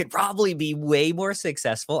could probably be way more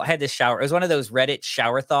successful. I had this shower. It was one of those Reddit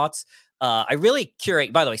shower thoughts. I really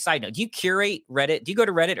curate. By the way, side note, do you curate Reddit? Do you go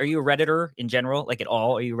to Reddit? Are you a Redditor in general? Like at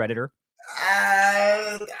all? Are you a Redditor?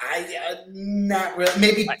 Not really.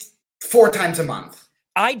 Maybe 4 times a month.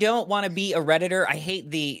 I don't want to be a Redditor. I hate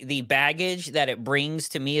the baggage that it brings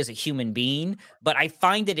to me as a human being, but I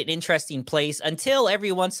find it an interesting place until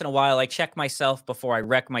every once in a while I check myself before I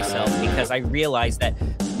wreck myself, because I realize that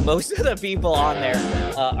most of the people on there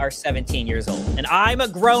are 17 years old. And I'm a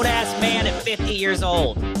grown-ass man at 50 years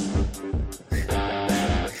old.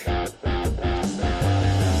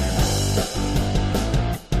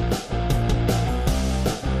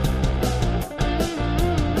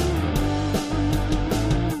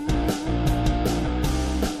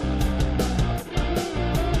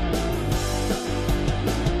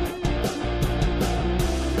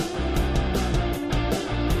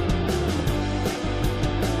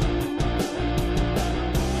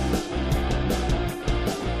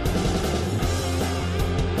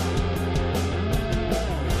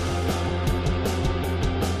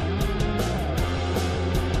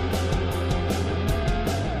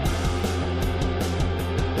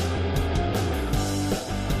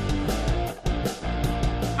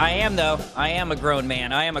 I am a grown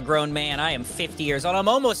man. I am 50 years old. I'm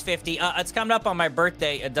almost 50. It's coming up on my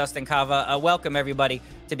birthday, Dustin Cava. Welcome, everybody,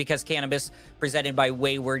 to Because Cannabis, presented by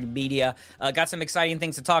Wayward Media. Got some exciting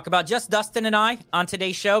things to talk about. Just Dustin and I on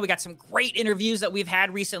today's show. We got some great interviews that we've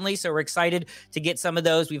had recently, so we're excited to get some of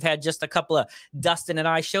those. We've had just a couple of Dustin and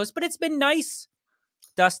I shows, but it's been nice,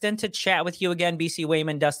 Dustin, to chat with you again. BC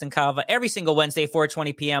Wayman, Dustin Cava, every single Wednesday,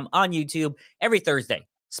 4:20 p.m. on YouTube, every Thursday,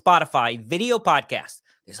 Spotify, video podcast.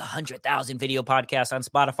 There's 100,000 video podcasts on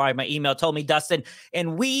Spotify. My email told me, Dustin,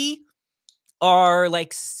 and we are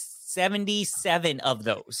like 77 of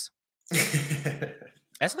those.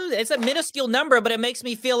 It's a minuscule number, but it makes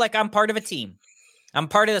me feel like I'm part of a team. I'm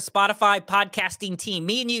part of the Spotify podcasting team.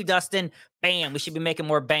 Me and you, Dustin, bam, we should be making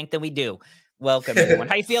more bank than we do. Welcome, everyone.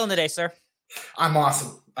 How you feeling today, sir? I'm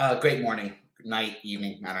awesome. Great morning, night,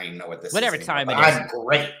 evening. I don't even know what this Whatever is. Whatever time it is. is. I'm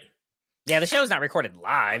great. Yeah, the show's not recorded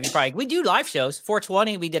live. We do live shows.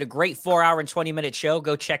 420, we did a great 4-hour and 20-minute show.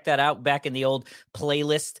 Go check that out back in the old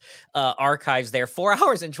playlist archives there. 4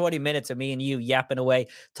 hours and 20 minutes of me and you yapping away,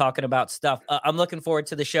 talking about stuff. I'm looking forward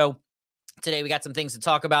to the show. Today, we got some things to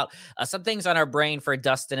talk about, some things on our brain for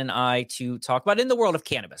Dustin and I to talk about in the world of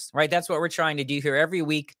cannabis, right? That's what we're trying to do here every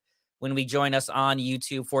week when we join us on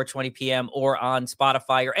YouTube, 4:20 p.m. or on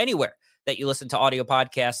Spotify or anywhere that you listen to audio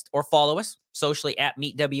podcasts, or follow us socially at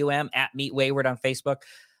MeetWM, at Meet Wayward on Facebook.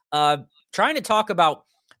 Trying to talk about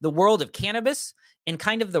the world of cannabis and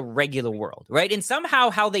kind of the regular world, right? And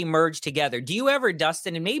somehow how they merge together. Do you ever,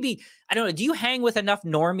 Dustin, and maybe, I don't know, do you hang with enough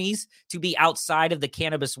normies to be outside of the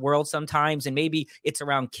cannabis world sometimes? And maybe it's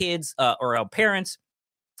around kids or around parents.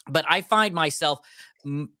 But I find myself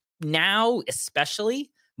now,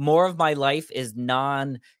 especially, more of my life is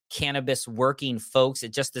non-cannabis working folks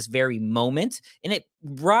at just this very moment. And it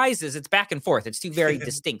rises, it's back and forth. It's two very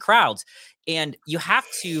distinct crowds. And you have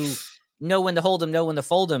to know when to hold them, know when to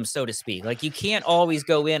fold them, so to speak. Like, you can't always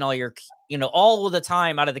go in all of the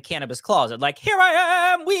time out of the cannabis closet. Like, here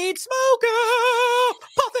I am, weed smoker,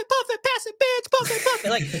 puff it, pass it, bitch, puff it.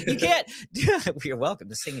 Like, you can't. You're welcome.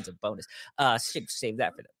 The singing's a bonus. Should save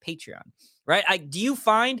that for the Patreon. Right? I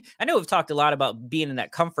know we've talked a lot about being in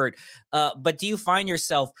that comfort, but do you find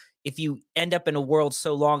yourself, if you end up in a world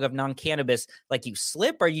so long of non-cannabis, like you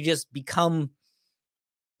slip, or you just become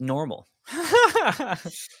normal?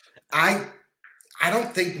 I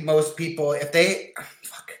don't think most people,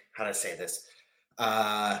 how do I say this?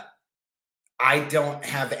 I don't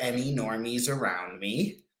have any normies around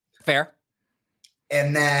me. Fair.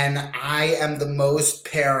 And then I am the most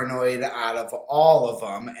paranoid out of all of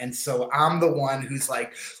them. And so I'm the one who's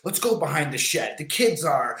like, let's go behind the shed. The kids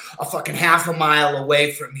are a fucking half a mile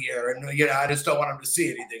away from here. And, I just don't want them to see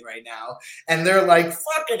anything right now. And they're like,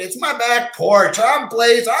 fuck it, it's my back porch. I'm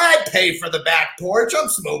Blaze. I pay for the back porch. I'm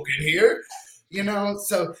smoking here.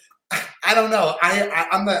 So I don't know.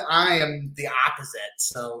 I am the opposite.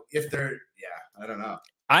 So I don't know.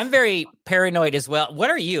 I'm very paranoid as well. What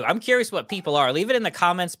are you? I'm curious what people are. Leave it in the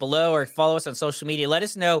comments below or follow us on social media. Let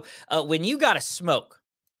us know when you got to smoke,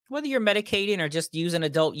 whether you're medicating or just using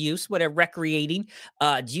adult use, whatever, recreating.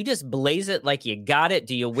 Do you just blaze it like you got it?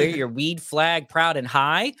 Do you wear your weed flag proud and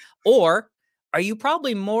high? Or are you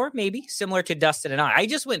probably more maybe similar to Dustin and I? I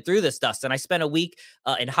just went through this, Dustin. I spent a week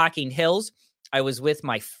in Hocking Hills. I was with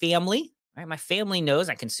my family. Right? My family knows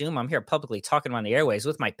I consume. I'm here publicly talking on the airways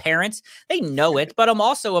with my parents. They know it, but I'm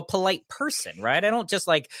also a polite person, right? I don't just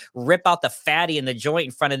like rip out the fatty in the joint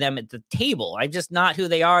in front of them at the table. I'm just not who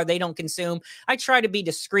they are. They don't consume. I try to be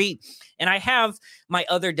discreet, and I have my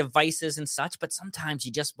other devices and such, but sometimes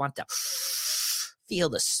you just want to feel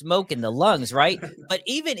the smoke in the lungs, right? But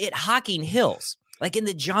even at Hocking Hills, like in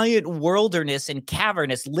the giant wilderness and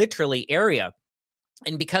cavernous literally area,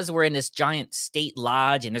 and because we're in this giant state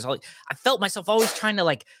lodge and there's all, I felt myself always trying to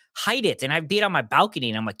like hide it. And I'd be on my balcony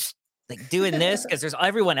and I'm like doing this because there's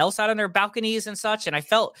everyone else out on their balconies and such. And I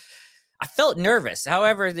felt nervous.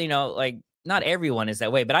 However, like not everyone is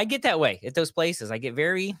that way, but I get that way at those places. I get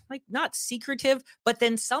very like not secretive, but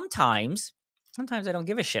then sometimes I don't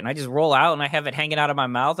give a shit and I just roll out and I have it hanging out of my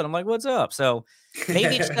mouth and I'm like, what's up? So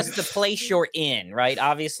maybe it's just the place you're in, right?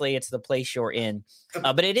 Obviously it's the place you're in.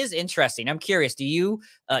 But it is interesting. I'm curious, do you,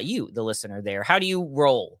 the listener there, how do you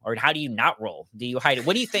roll or how do you not roll? Do you hide it?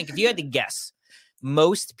 What do you think? If you had to guess,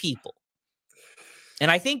 most people, and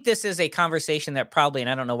I think this is a conversation that probably, and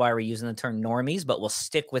I don't know why we're using the term normies, but we'll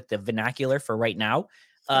stick with the vernacular for right now.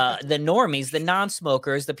 The normies, the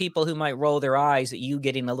non-smokers, the people who might roll their eyes at you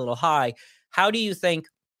getting a little high. How do you think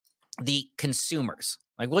the consumers,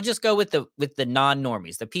 like we'll just go with the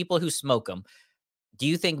non-normies, the people who smoke them, do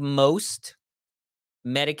you think most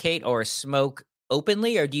medicate or smoke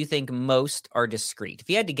openly, or do you think most are discreet? If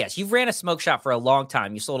you had to guess, you've ran a smoke shop for a long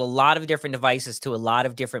time. You sold a lot of different devices to a lot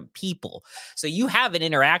of different people. So you have an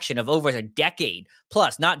interaction of over a decade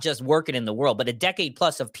plus, not just working in the world, but a decade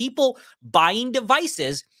plus of people buying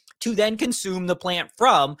devices to then consume the plant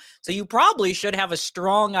from. So you probably should have a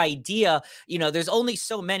strong idea. There's only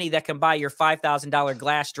so many that can buy your $5,000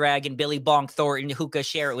 Glass Dragon, Billy Bong Thornton, hookah,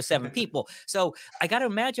 share it with 7 people. So I got to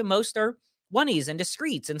imagine most are oneies and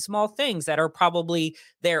discreets and small things that are probably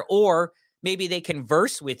there, or maybe they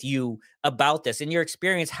converse with you about this. In your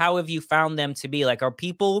experience, how have you found them to be? Like, are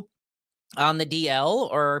people on the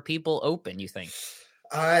DL or are people open, you think?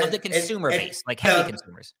 Of the consumer base, like heavy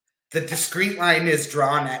consumers. The discreet line is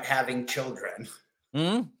drawn at having children.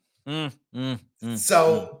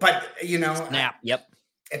 So, but snap. Yep.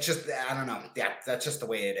 It's just, I don't know. Yeah, that's just the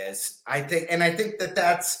way it is. I think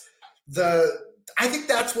that's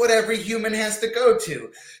what every human has to go to.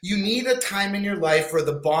 You need a time in your life where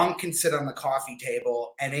the bong can sit on the coffee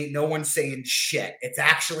table and ain't no one saying shit. It's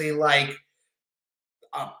actually like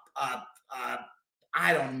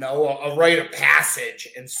I don't know, a rite of passage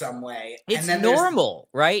in some way. It's normal,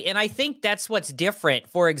 right? And I think that's what's different.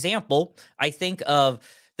 For example, I think of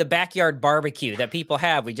the backyard barbecue that people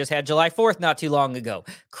have. We just had July 4th not too long ago.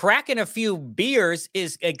 Cracking a few beers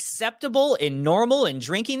is acceptable and normal, and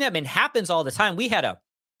drinking them, and happens all the time. I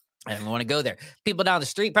don't want to go there. People down the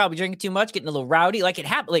street probably drinking too much, getting a little rowdy. Like it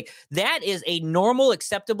happened. Like that is a normal,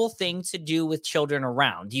 acceptable thing to do with children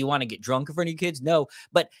around. Do you want to get drunk in front of your kids? No.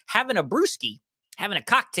 But having a brewski, having a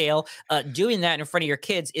cocktail, doing that in front of your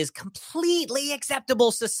kids is completely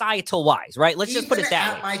acceptable societal wise, right? Let's just put it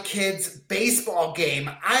that way. At my kids' baseball game,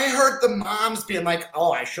 I heard the moms being like,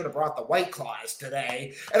 "Oh, I should have brought the White Claws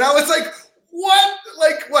today," and I was like, "What?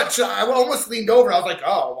 Like what?" I almost leaned over. I was like,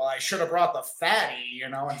 "Oh, well, I should have brought the fatty,"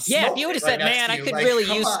 And yeah, if you would have said, "Man, I could really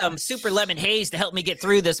use some super lemon haze to help me get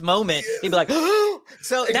through this moment," you'd be like, "Oh!"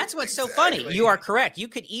 So that's what's so funny. You are correct. You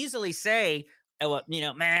could easily say, "Oh,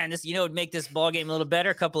 man, this, would make this ball game a little better.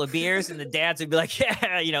 A couple of beers," and the dads would be like,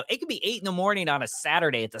 "Yeah, it could be 8 a.m. on a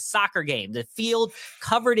Saturday at the soccer game. The field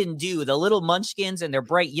covered in dew, the little munchkins in their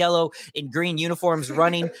bright yellow and green uniforms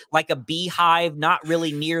running like a beehive, not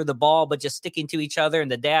really near the ball, but just sticking to each other. And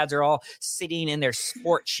the dads are all sitting in their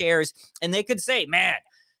sport chairs, and they could say, man,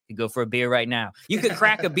 you go for a beer right now. You could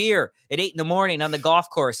crack a beer at 8 a.m. on the golf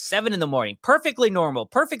course, 7 a.m. Perfectly normal,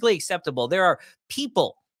 perfectly acceptable. There are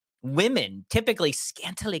people, women, typically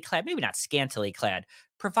scantily clad, maybe not scantily clad,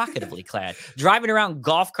 provocatively clad, driving around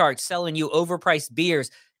golf carts selling you overpriced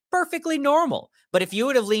beers. Perfectly normal. But if you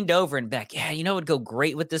would have leaned over and back, yeah, it would go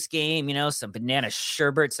great with this game, some banana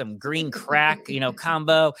sherbet, some green crack,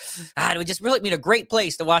 combo. It would just really be a great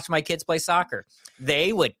place to watch my kids play soccer.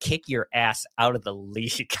 They would kick your ass out of the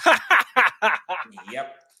league.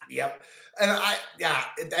 Yep. And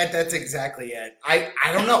that's exactly it. I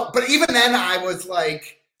don't know. But even then I was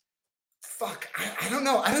like, fuck, I don't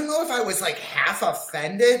know. I don't know if I was like half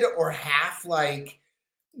offended or half like,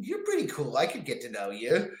 you're pretty cool. I could get to know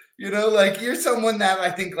you. Like you're someone that I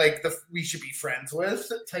think like we should be friends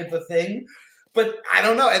with type of thing. But I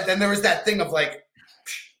don't know. And then there was that thing of like,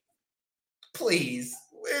 please,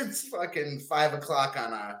 it's fucking 5 o'clock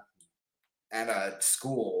at a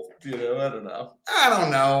school. I don't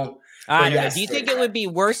know. I don't know. Do you think it would be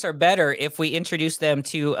worse or better if we introduced them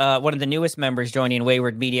to one of the newest members joining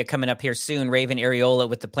Wayward Media coming up here soon, Raven Areola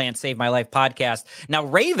with the Plant Save My Life podcast? Now,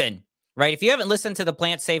 Raven, right? If you haven't listened to the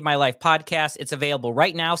Plant Save My Life podcast, it's available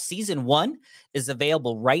right now. Season 1 is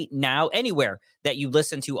available right now anywhere that you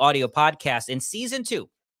listen to audio podcasts. And Season 2,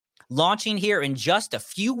 launching here in just a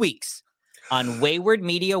few weeks on Wayward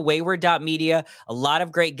Media, wayward.media. A lot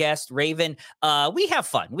of great guests. Raven, we have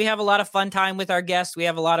fun. We have a lot of fun time with our guests. We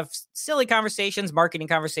have a lot of silly conversations, marketing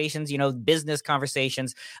conversations, business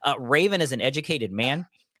conversations. Raven is an educated man.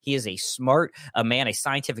 He is a smart man, a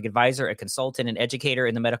scientific advisor, a consultant, an educator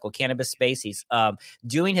in the medical cannabis space. He's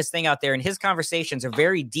doing his thing out there, and his conversations are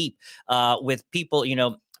very deep with people,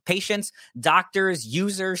 patients, doctors,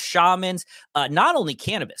 users, shamans, not only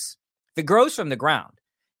cannabis. If it grows from the ground,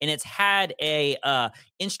 and it's had a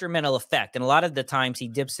instrumental effect. And a lot of the times he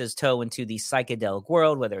dips his toe into the psychedelic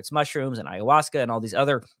world, whether it's mushrooms and ayahuasca and all these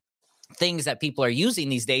other things that people are using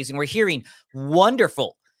these days. And we're hearing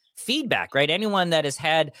wonderful feedback, right? Anyone that has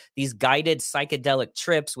had these guided psychedelic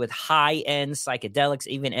trips with high-end psychedelics,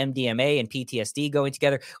 even MDMA and PTSD going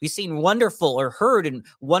together, we've seen wonderful or heard and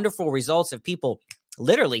wonderful results of people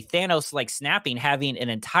literally Thanos like snapping, having an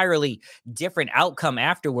entirely different outcome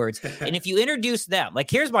afterwards. And if you introduce them, like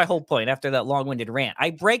here's my whole point after that long-winded rant,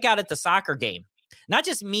 I break out at the soccer game, not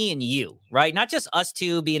just me and you, right? Not just us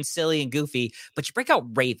two being silly and goofy, but you break out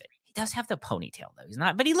Raven. He does have the ponytail though. He's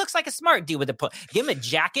not, but he looks like a smart dude with a give him a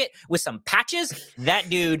jacket with some patches. That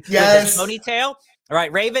dude with his ponytail. All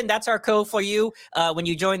right, Raven, that's our code for you. When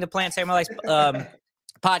you join the Plant Save My Life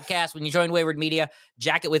podcast, when you join Wayward Media,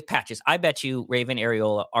 jacket with patches. I bet you Raven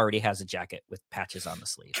Areola already has a jacket with patches on the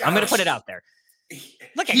sleeve. I'm going to put it out there.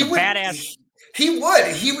 Look at him, badass. He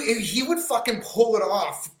would fucking pull it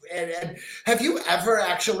off. And have you ever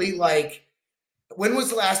actually when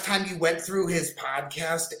was the last time you went through his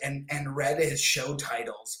podcast and read his show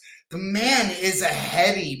titles? The man is a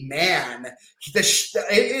heady man.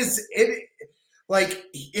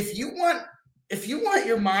 If you want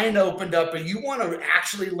your mind opened up and you want to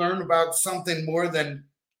actually learn about something more than,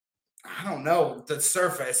 I don't know, the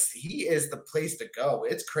surface, he is the place to go.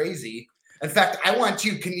 It's crazy. In fact,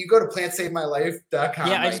 can you go to plantsavemylife.com?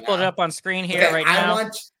 Yeah, I just pulled it up on screen here now.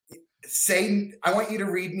 I want you to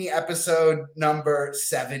read me episode number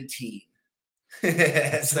 17.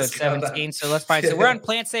 Episode 17. So let's find. So we're on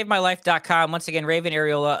plantsavemylife.com. Once again, Raven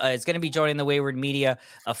Areola is going to be joining the Wayward Media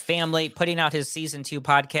family, putting out his season 2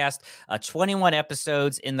 podcast. 21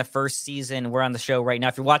 episodes in the first season. We're on the show right now.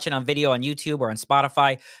 If you're watching on video on YouTube or on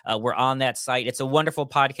Spotify, we're on that site. It's a wonderful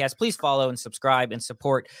podcast. Please follow and subscribe and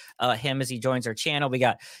support him as he joins our channel. We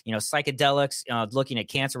got psychedelics, looking at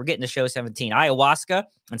cancer. We're getting to show 17, ayahuasca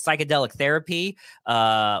and psychedelic therapy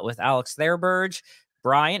with Alex Therberge.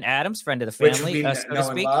 Brian Adams, friend of the family, so to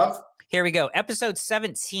speak. Here we go. Episode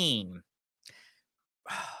 17.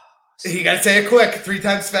 You got to say it quick, 3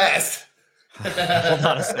 times fast. Hold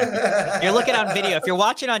on a second. You're looking on video. If you're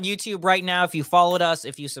watching on YouTube right now, if you followed us,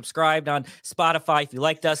 if you subscribed on Spotify, if you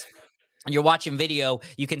liked us, and you're watching video,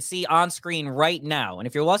 you can see on screen right now. And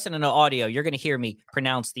if you're listening to audio, you're going to hear me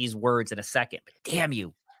pronounce these words in a second. But damn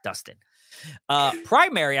you, Dustin.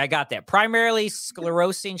 Primary, I got that. Primary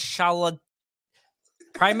sclerosing shalatogus.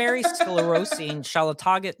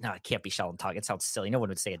 No, it can't be shalatogus. It sounds silly. No one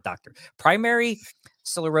would say a doctor. Primary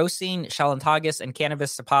sclerosing shalatogus and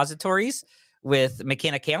cannabis suppositories with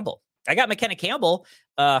McKenna Campbell. I got McKenna Campbell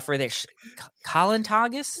for this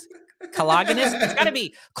collagenous. It's got to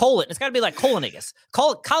be colon. It's got to be like colonitis.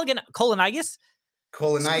 Colonitis.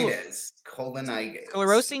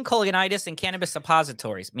 Sclerosing colonitis and cannabis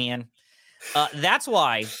suppositories. Man, that's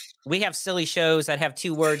why we have silly shows that have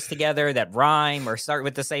 2 words together that rhyme or start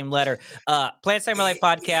with the same letter. Plant Save My Life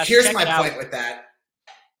podcast. Here's my point with that.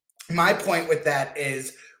 My point with that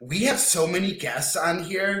is we have so many guests on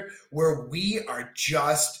here where we are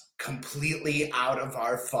just completely out of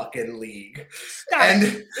our fucking league.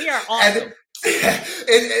 And we are awesome.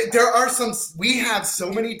 And there are we have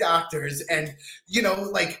so many doctors and,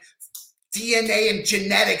 DNA and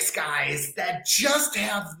genetics guys that just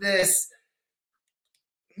have this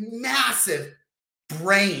massive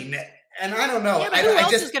brain. And I don't know. Yeah, who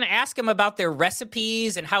else is going to ask them about their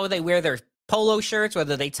recipes and how they wear their polo shirts,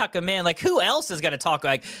 whether they tuck them in? Like, who else is going to talk?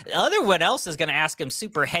 Like, everyone else is going to ask them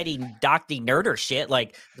super heady, docty, nerder shit,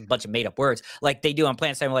 like a bunch of made up words, like they do on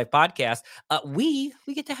Plant Save My Life podcast. We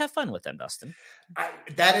get to have fun with them, Dustin.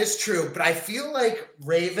 That is true, but I feel like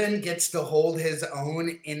Raven gets to hold his own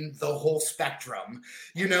in the whole spectrum,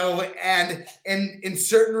 and in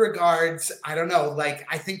certain regards, I don't know, like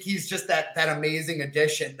I think he's just that amazing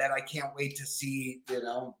addition that I can't wait to see,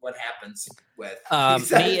 what happens with. He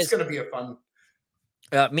said it's going to be a fun.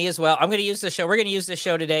 Me as well. I'm going to use the show. We're going to use the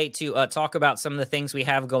show today to talk about some of the things we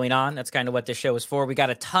have going on. That's kind of what this show is for. We got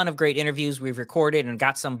a ton of great interviews we've recorded and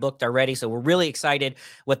got some booked already. So we're really excited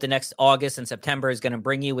what the next August and September is going to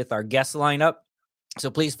bring you with our guest lineup.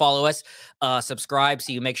 So please follow us, subscribe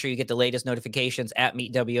so you make sure you get the latest notifications at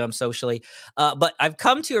Meet WM socially. But I've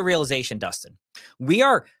come to a realization, Dustin. We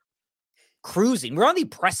are cruising. We're on the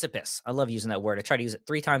precipice. I love using that word. I try to use it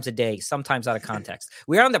 3 times a day, sometimes out of context.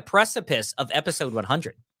 We are on the precipice of episode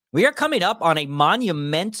 100. We are coming up on a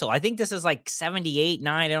monumental, I think this is like 78,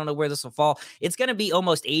 9. I don't know where this will fall. It's going to be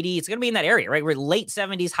almost 80. It's going to be in that area, right? We're late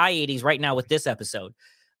 70s, high 80s right now with this episode.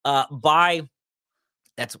 That's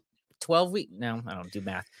 12 weeks. No, I don't do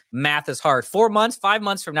math. Math is hard. 4 months, 5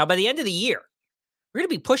 months from now, by the end of the year, we're going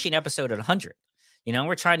to be pushing episode 100.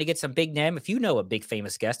 We're trying to get some big name. If you know a big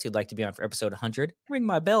famous guest who'd like to be on for episode 100, ring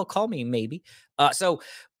my bell, call me maybe. So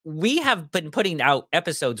we have been putting out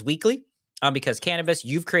episodes weekly because Cannabis,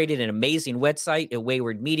 you've created an amazing website at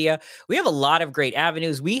Wayward Media. We have a lot of great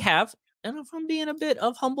avenues. We have, and if I'm being a bit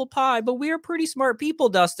of humble pie, but we are pretty smart people,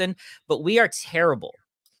 Dustin, but we are terrible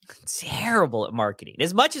at marketing.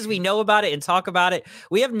 As much as we know about it and talk about it,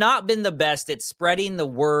 we have not been the best at spreading the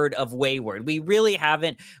word of Wayward. We really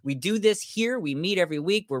haven't. We do this here. We meet every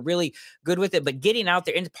week. We're really good with it, but getting out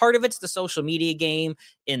there, and part of it's the social media game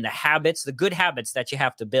and the habits, the good habits that you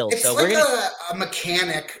have to build. It's like a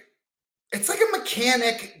mechanic. It's like a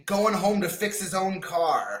mechanic going home to fix his own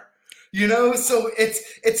car, so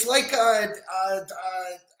it's like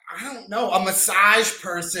I don't know, a massage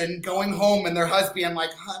person going home and their husband being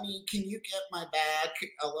like, honey, can you get my back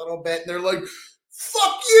a little bit? And they're like,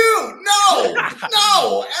 fuck you.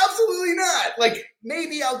 No, absolutely not. Like,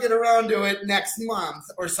 maybe I'll get around to it next month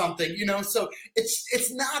or something, So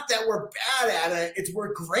it's not that we're bad at it. It's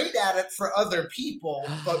we're great at it for other people,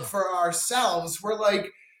 but for ourselves, we're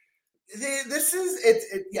like, this is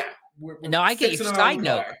it. Yeah. No, I get your side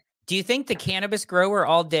note. Do you think the cannabis grower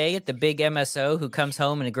all day at the big MSO who comes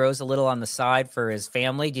home and grows a little on the side for his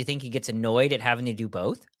family, do you think he gets annoyed at having to do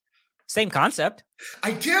both? Same concept.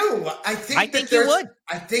 I do. I think you would.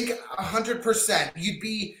 I think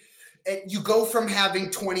 100%. You go from having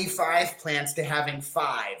 25 plants to having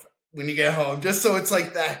 5 when you get home, just so it's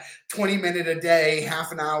like that 20-minute a day,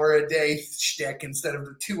 half an hour a day shtick instead of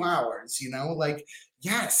the 2 hours, Like,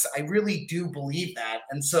 yes, I really do believe that.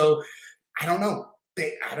 And so I don't know.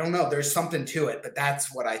 There's something to it, but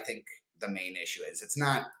that's what I think the main issue is. It's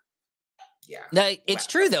not. Yeah. No, it's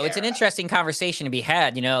true though. It's an interesting conversation to be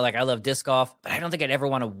had. Like I love disc golf, but I don't think I'd ever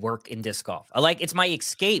want to work in disc golf. It's my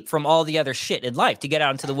escape from all the other shit in life to get out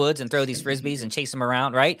into the woods and throw these frisbees and chase them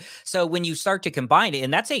around. Right. So when you start to combine it,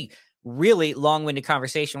 and that's a really long-winded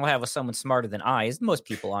conversation we'll have with someone smarter than I, as most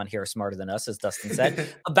people on here are smarter than us, as Dustin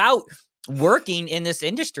said, about working in this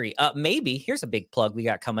industry. Maybe here's a big plug we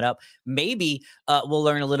got coming up. Maybe we'll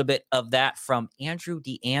learn a little bit of that from Andrew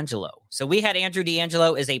D'Angelo. So we had Andrew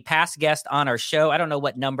D'Angelo as a past guest on our show. I don't know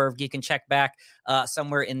what number. You can check back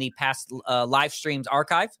somewhere in the past live streams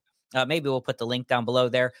archive. Maybe we'll put the link down below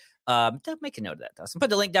there. Make a note of that, Dustin.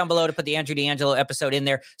 Put the link down below to put the Andrew D'Angelo episode in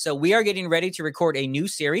there. So we are getting ready to record a new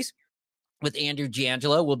series with Andrew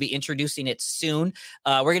D'Angelo. We'll be introducing it soon.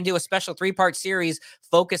 We're going to do a special 3-part series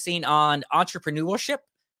focusing on entrepreneurship,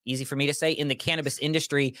 easy for me to say, in the cannabis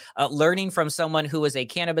industry, learning from someone who was a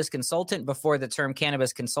cannabis consultant before the term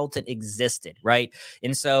cannabis consultant existed, right?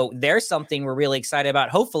 And so there's something we're really excited about.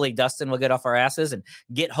 Hopefully, Dustin will get off our asses and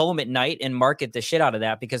get home at night and market the shit out of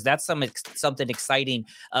that, because that's something exciting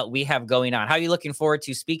we have going on. How are you looking forward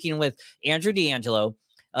to speaking with Andrew D'Angelo?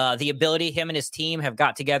 The ability him and his team have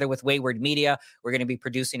got together with Wayward Media. We're going to be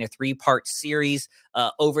producing a 3-part series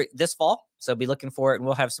over this fall. So be looking for it, and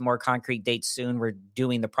we'll have some more concrete dates soon. We're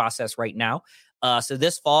doing the process right now. So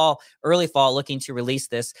this fall, early fall, looking to release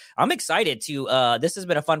this. I'm excited to, this has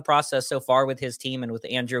been a fun process so far with his team and with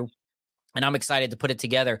Andrew. And I'm excited to put it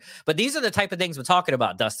together. But these are the type of things we're talking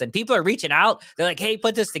about, Dustin. People are reaching out. They're like, hey,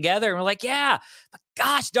 put this together. And we're like, yeah, but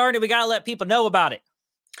gosh darn it, we got to let people know about it.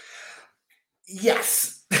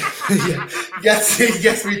 Yes.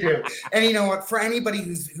 yes, we do. And you know what? For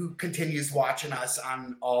anybody who continues watching us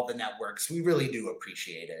on all the networks, we really do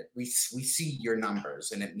appreciate it. We see your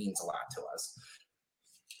numbers, and it means a lot to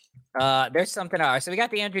us. There's something else. So we got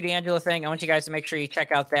the Andrew D'Angelo thing. I want you guys to make sure you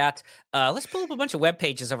check out that. Let's pull up a bunch of web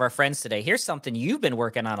pages of our friends today. Here's something you've been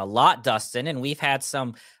working on a lot, Dustin, and we've had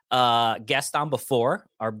some guest on before,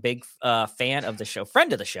 our big fan of the show,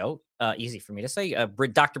 friend of the show, easy for me to say,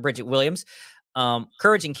 Dr. Bridget Williams.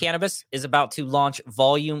 Courage in Cannabis is about to launch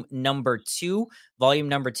volume number 2. Volume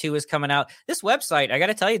number 2 is coming out. This website, I got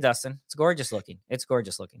to tell you, Dustin, it's gorgeous looking. It's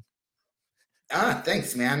gorgeous looking.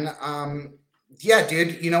 Thanks, man. Yeah,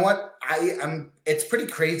 dude, you know what? It's pretty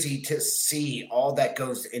crazy to see all that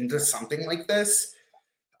goes into something like this.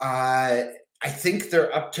 I think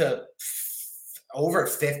they're up to over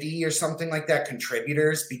 50 or something like that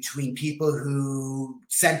contributors, between people who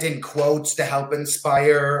sent in quotes to help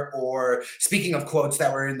inspire, or speaking of quotes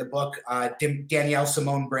that were in the book, Danielle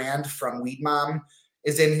Simone Brand from Weed Mom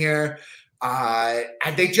is in here. There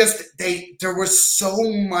was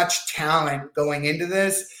so much talent going into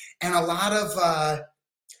this, and a lot of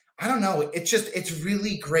I don't know, it's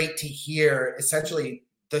really great to hear essentially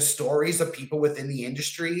the stories of people within the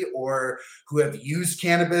industry, or who have used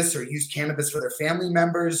cannabis or used cannabis for their family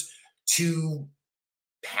members to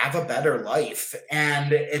have a better life.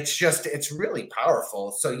 And it's really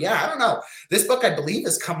powerful. So yeah, I don't know. This book, I believe,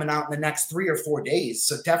 is coming out in the next 3 or 4 days.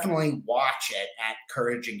 So definitely watch it at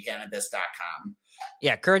courageandcannabis.com.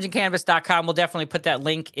 Yeah, courageandcannabis.com. We'll definitely put that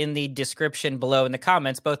link in the description below in the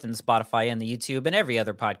comments, both in the Spotify and the YouTube and every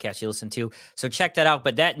other podcast you listen to. So check that out.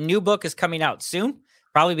 But that new book is coming out soon.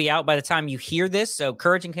 Probably be out by the time you hear this. So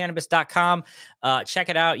courageandcannabis.com. Check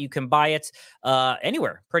it out. You can buy it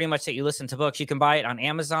anywhere pretty much that you listen to books. You can buy it on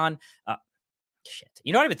Amazon. Shit.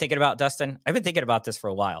 You know what I've been thinking about, Dustin? I've been thinking about this for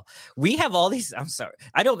a while. We have all these. I'm sorry.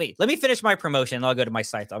 Let me finish my promotion and I'll go to my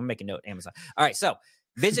site. I'm making a note, Amazon. All right. So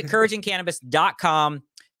visit courageandcannabis.com.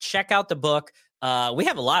 Check out the book. We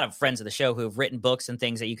have a lot of friends of the show who have written books and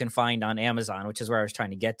things that you can find on Amazon, which is where I was trying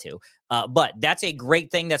to get to. But that's a great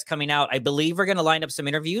thing that's coming out. I believe we're going to line up some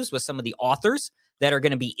interviews with some of the authors that are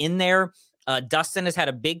going to be in there. Dustin has had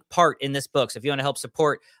a big part in this book. So if you want to help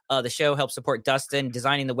support the show, help support Dustin,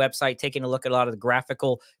 designing the website, taking a look at a lot of the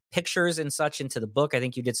graphical pictures and such into the book. I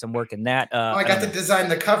think you did some work in that. I got to design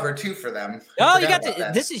the cover too for them. You got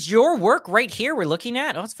this is your work right here. We're looking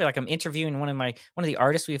at. I feel like I'm interviewing one of the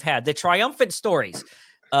artists we've had. The Triumphant Stories,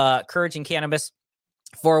 Courage in Cannabis.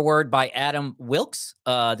 Foreword by Adam Wilkes,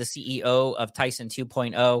 the CEO of Tyson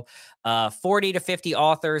 2.0. 40 to 50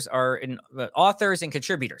 authors authors and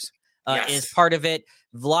contributors. Is part of it.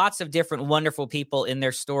 Lots of different wonderful people in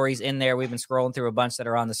their stories in there. We've been scrolling through a bunch that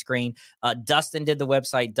are on the screen. Dustin did the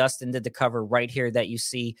website. Dustin did the cover right here that you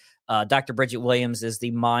see. Dr. Bridget Williams is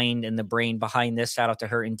the mind and the brain behind this. Shout out to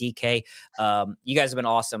her and DK. You guys have been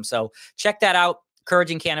awesome. So check that out.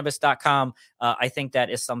 courageandcannabis.com. I think that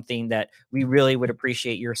is something that we really would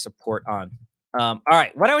appreciate your support on. All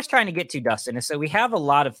right. What I was trying to get to, Dustin, is so we have a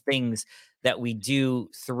lot of things that we do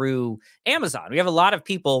through Amazon. We have a lot of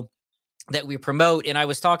people that we promote. And I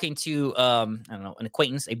was talking to, an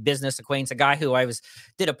acquaintance, a business acquaintance, a guy who I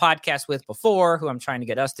did a podcast with before, who I'm trying to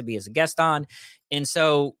get us to be as a guest on. And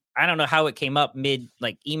so I don't know how it came up mid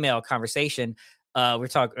email conversation. We're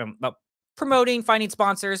talking about promoting, finding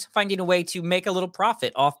sponsors, finding a way to make a little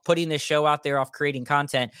profit off putting this show out there, off creating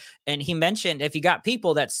content. And he mentioned if you got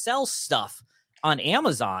people that sell stuff on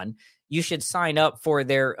Amazon, you should sign up for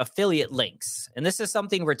their affiliate links. And this is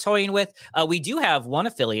something we're toying with. We do have one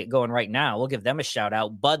affiliate going right now. We'll give them a shout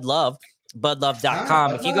out, Bud Love,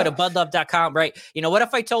 budlove.com. If you go to budlove.com, right? You know, what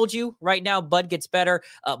if I told you right now, Bud gets better?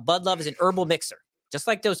 Bud Love is an herbal mixer. Just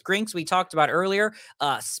like those drinks we talked about earlier.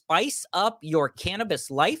 Spice up your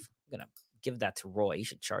cannabis life. I'm going to give that to Roy. You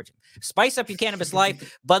should charge him. Spice up your cannabis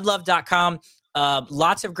life, budlove.com.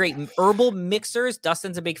 Lots of great herbal mixers.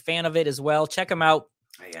 Dustin's a big fan of it as well. Check them out.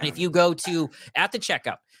 And if you go to at the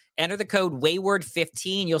checkout, enter the code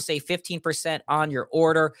Wayward15, you'll save 15% on your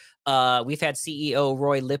order. We've had CEO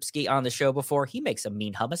Roy Lipsky on the show before. He makes a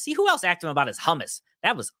mean hummus. See, who else asked him about his hummus?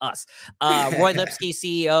 That was us. Roy Lipsky,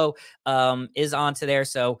 CEO, is on to there.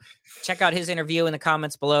 So check out his interview in the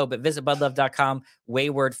comments below, but visit budlove.com,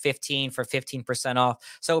 Wayward15 for 15% off.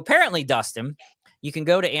 So apparently, Dustin, you can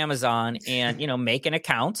go to Amazon and, make an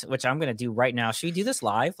account, which I'm going to do right now. Should we do this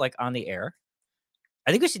live, on the air? I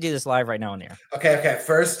think we should do this live right now on the air. Okay.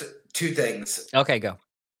 First, 2 things. Okay, go.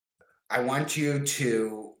 I want you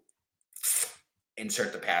to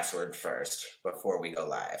insert the password first before we go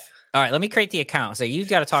live. All right, let me create the account. So you've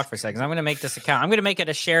got to talk for a second. I'm going to make this account. I'm going to make it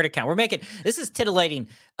a shared account. This is titillating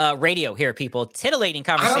radio here, people. Titillating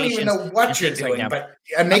conversations. I don't even know what you're doing, but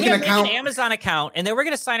I'm going to make an Amazon account, and then we're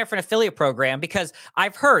going to sign up for an affiliate program because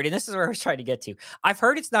I've heard, and this is where I was trying to get to, I've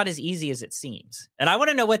heard it's not as easy as it seems. And I want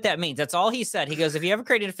to know what that means. That's all he said. He goes, have you ever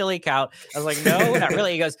created an affiliate account? I was like, no, not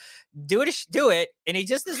really. He goes, do it. And he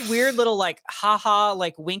just this weird little like haha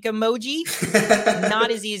like wink emoji.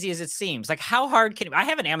 Not as easy as it seems. Like how hard can I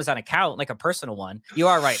have an Amazon account, like a personal one? You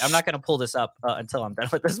are right. I'm not going to pull this up until I'm done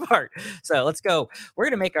with this part. So let's go. We're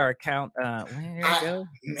going to make our account. There we go.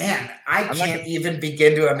 Man, I can't even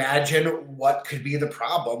begin to imagine what could be the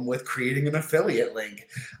problem with creating an affiliate link.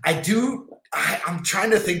 I'm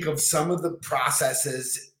trying to think of some of the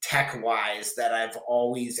processes tech-wise that I've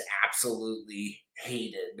always absolutely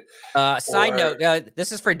hated. Side note,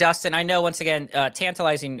 this is for Dustin. I know, once again,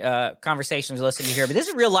 tantalizing conversations to listen to here, but this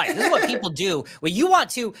is real life. This is what people do. What you want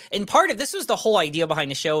to, and part of this was the whole idea behind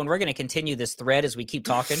the show, and we're going to continue this thread as we keep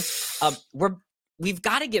talking. We've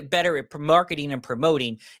got to get better at marketing and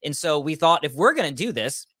promoting. And so we thought, if we're going to do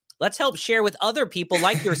this, let's help share with other people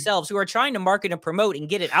like yourselves who are trying to market and promote and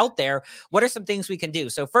get it out there. What are some things we can do?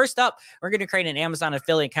 So first up, we're going to create an Amazon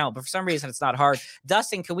affiliate account, but for some reason it's not hard.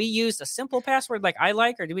 Dustin, can we use a simple password like I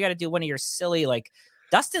like, or do we got to do one of your silly, like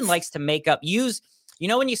Dustin likes to make up,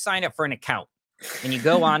 when you sign up for an account and you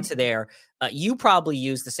go on to there, you probably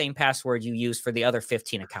use the same password you use for the other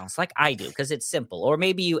 15 accounts, like I do, because it's simple. Or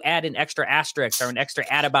maybe you add an extra asterisk or an extra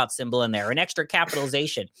add about symbol in there, an extra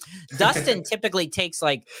capitalization. Dustin typically takes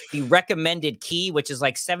like the recommended key, which is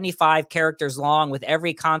like 75 characters long with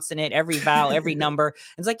every consonant, every vowel, every number. And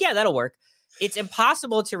it's like, yeah, that'll work. It's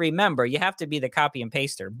impossible to remember. You have to be the copy and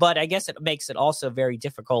paster, but I guess it makes it also very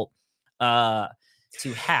difficult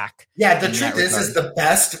to hack. Yeah, the truth is the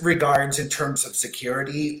best regards in terms of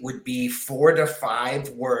security would be 4 to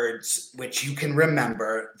 5 words which you can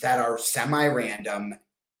remember that are semi-random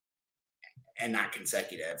and not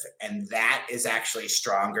consecutive. And that is actually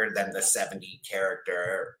stronger than the 70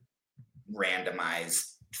 character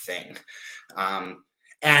randomized thing.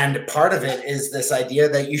 And part of it is this idea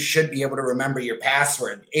that you should be able to remember your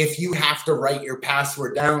password. If you have to write your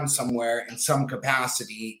password down somewhere in some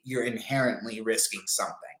capacity, you're inherently risking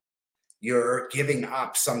something. You're giving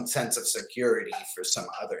up some sense of security for some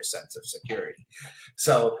other sense of security.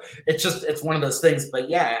 So it's one of those things. But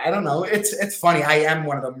yeah, I don't know. It's funny. I am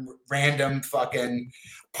one of them random fucking.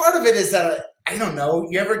 Part of it is that I don't know.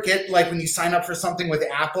 You ever get like when you sign up for something with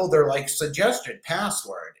Apple, they're like suggested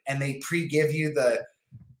password, and they pre-give you the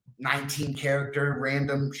 19 character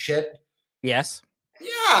random shit. Yes.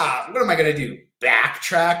 Yeah. What am I going to do?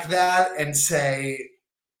 Backtrack that and say,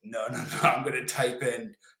 no. I'm going to type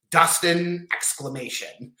in Dustin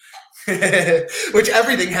exclamation, which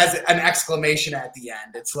everything has an exclamation at the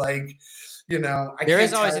end. It's like, there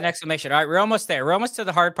is always an exclamation. All right. We're almost there. We're almost to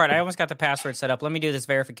the hard part. I almost got the password set up. Let me do this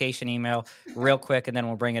verification email real quick, and then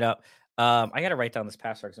we'll bring it up. I got to write down this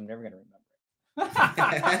password because I'm never going to remember.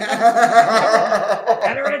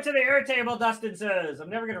 Enter it to the air table, Dustin says. I'm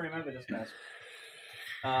never going to remember this password.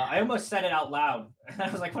 I almost said it out loud. I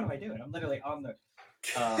was like, what am I doing? I'm literally on the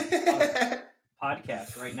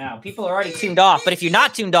podcast right now. People are already tuned off, but if you're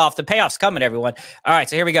not tuned off, the payoff's coming, everyone. All right,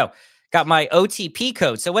 so here we go. Got my OTP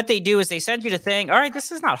code. So what they do is they send you the thing. All right,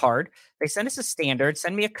 this is not hard. They send us a standard,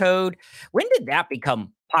 send me a code. When did that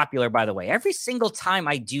become popular, by the way? Every single time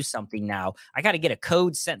I do something now, I got to get a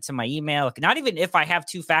code sent to my email. Not even if I have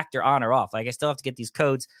 2-factor on or off. Like I still have to get these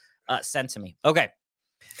codes sent to me. Okay.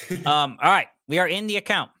 All right. We are in the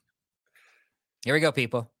account. Here we go,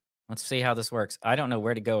 people. Let's see how this works. I don't know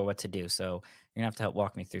where to go or what to do. So you're going to have to help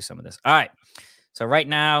walk me through some of this. All right. So right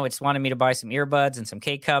now it's wanting me to buy some earbuds and some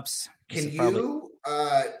K-cups. Can you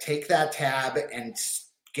take that tab and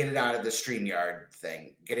get it out of the StreamYard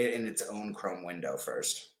thing? Get it in its own Chrome window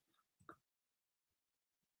first.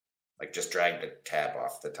 Like just drag the tab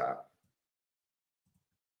off the top.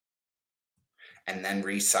 And then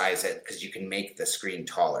resize it because you can make the screen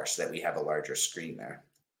taller so that we have a larger screen there.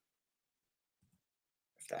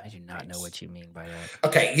 I do not know what you mean by that.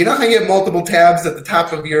 Okay, you know how you have multiple tabs at the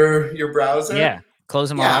top of your browser? Yeah, close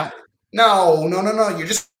them all out. No. You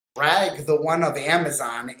just drag the one of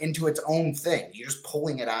Amazon into its own thing. You're just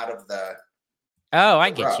pulling it out of the. Oh, I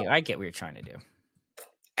get you. I get what you're trying to do.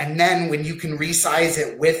 And then when you can resize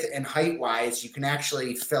it width and height wise, you can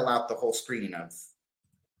actually fill out the whole screen of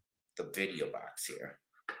the video box here.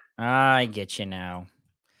 I get you now.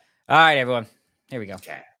 All right, everyone. Here we go.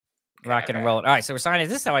 Okay. Rocking and rolling. All right, so we're signing.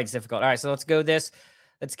 This is how it's difficult. All right, so let's go this.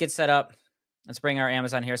 Let's get set up. Let's bring our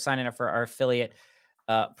Amazon here. Signing up for our affiliate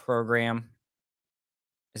program.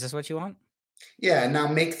 Is this what you want? Yeah, now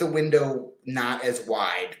make the window not as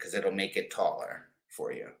wide because it'll make it taller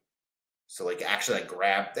for you. So like actually like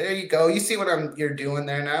grab, there you go. You see what you're doing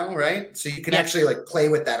there now, right? So you can Yep. actually like play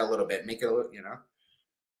with that a little bit, make it a little,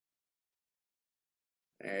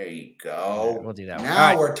 There you All right, go. we'll do that one. All Now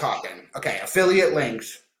right. we're talking. Okay, affiliate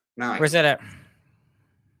links. Now Where's that at?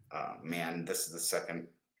 Oh man, this is the second.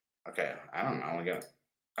 Okay, I don't know. We got.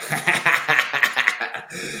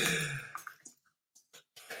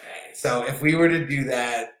 So if we were to do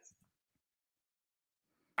that,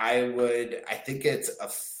 I think it's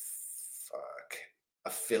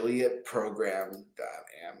affiliate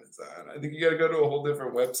program.amazon. I think you got to go to a whole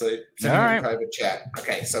different website. Send me in private chat.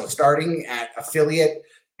 Okay, so starting at affiliate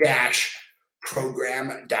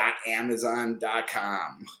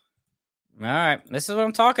program.amazon.com. All right. This is what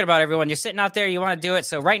I'm talking about, everyone. You're sitting out there, you want to do it.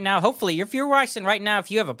 So right now, hopefully, if you're watching right now, if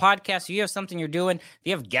you have a podcast, if you have something you're doing, if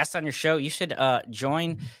you have guests on your show, you should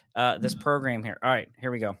join this program here. All right, here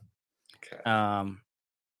we go. Okay.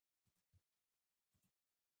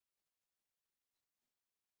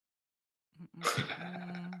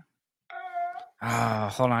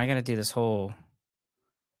 Hold on. I got to do this whole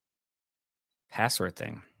password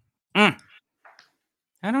thing. I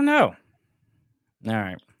don't know. All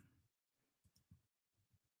right.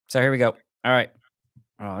 So here we go. All right.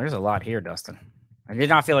 Oh, there's a lot here, Dustin. I did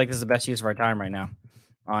not feel like this is the best use of our time right now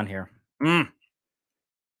on here. I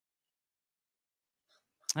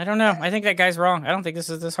don't know. I think that guy's wrong. I don't think this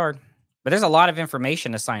is this hard. But there's a lot of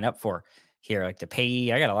information to sign up for here, like the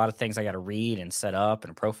payee. I got a lot of things I got to read and set up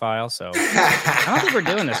and profile. So I don't think we're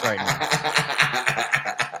doing this right now.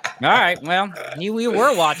 All right. Well, you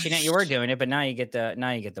were watching it, you were doing it, but now you get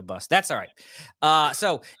the bust. That's all right.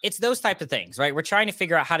 So it's those types of things, right? We're trying to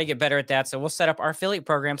figure out how to get better at that. So we'll set up our affiliate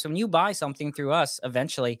program. So when you buy something through us,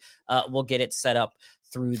 eventually, we'll get it set up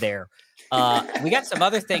through there. We got some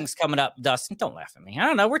other things coming up, Dustin. Don't laugh at me. I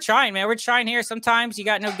don't know. We're trying, man. We're trying here. Sometimes you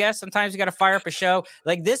got no guests. Sometimes you got to fire up a show.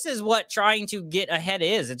 Like, this is what trying to get ahead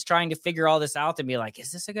is. It's trying to figure all this out and be like,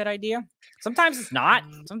 is this a good idea? Sometimes it's not.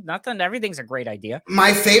 Everything's a great idea.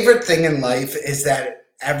 My favorite thing in life is that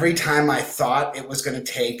every time I thought it was going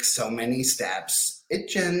to take so many steps, it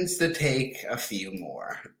tends to take a few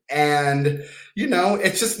more. And,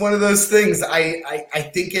 it's just one of those things.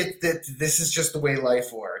 I think that this is just the way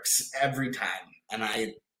life works every time. And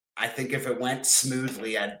I think if it went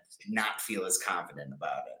smoothly, I'd not feel as confident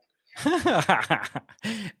about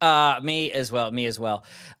it. Me as well.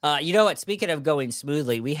 You know what? Speaking of going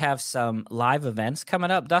smoothly, we have some live events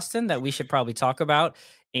coming up, Dustin, that we should probably talk about.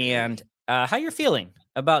 And how you're feeling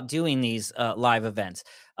about doing these live events.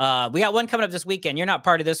 We got one coming up this weekend. You're not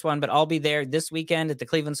part of this one, but I'll be there this weekend at the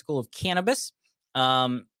Cleveland School of Cannabis.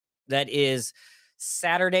 That is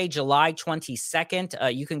Saturday, July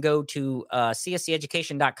 22nd. You can go to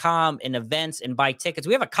csceducation.com and events and buy tickets.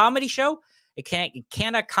 We have a comedy show. A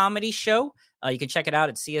comedy show. You can check it out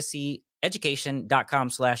at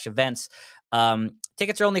csceducation.com/events.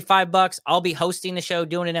 Tickets are only $5. I'll be hosting the show,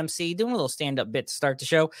 doing an MC, doing a little stand-up bit to start the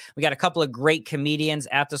show. We got a couple of great comedians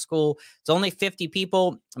at the school. It's only 50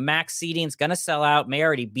 people. Max seating is going to sell out. May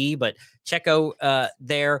already be, but check out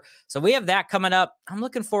there. So we have that coming up. I'm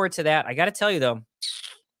looking forward to that. I got to tell you, though,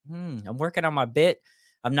 I'm working on my bit.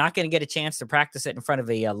 I'm not going to get a chance to practice it in front of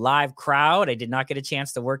a live crowd. I did not get a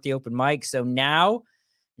chance to work the open mic. So now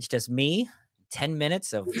it's just me, 10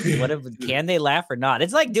 minutes of whatever. Can they laugh or not?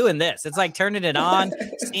 It's like doing this. It's like turning it on,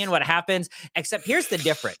 seeing what happens. Except here's the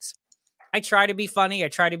difference. I try to be funny. I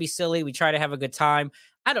try to be silly. We try to have a good time.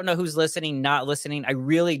 I don't know who's listening, not listening. I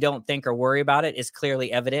really don't think or worry about it. It's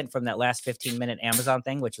clearly evident from that last 15-minute Amazon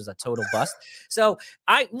thing, which was a total bust. So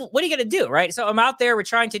what are you going to do, right? So I'm out there. We're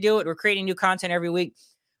trying to do it. We're creating new content every week.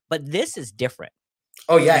 But this is different.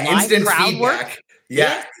 Oh, yeah. Instant feedback.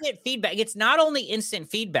 Yeah. Instant feedback. It's not only instant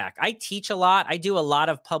feedback. I teach a lot. I do a lot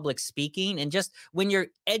of public speaking. And just when you're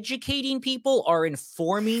educating people or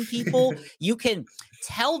informing people, you can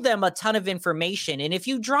tell them a ton of information. And if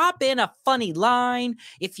you drop in a funny line,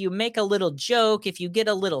 if you make a little joke, if you get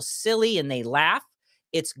a little silly and they laugh,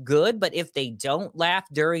 it's good. But if they don't laugh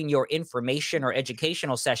during your information or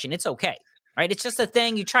educational session, it's okay. Right? It's just a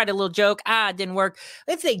thing. You tried a little joke. It didn't work.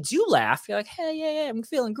 If they do laugh, you're like, hey, yeah, I'm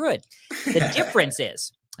feeling good.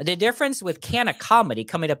 The difference with Canna Comedy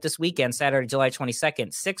coming up this weekend, Saturday, July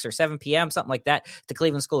 22nd, 6 or 7 p.m., something like that, the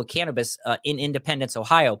Cleveland School of Cannabis in Independence,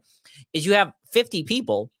 Ohio, is you have 50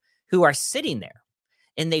 people who are sitting there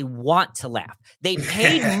and they want to laugh. They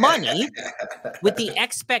paid money with the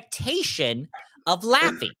expectation of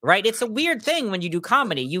laughing, right? It's a weird thing when you do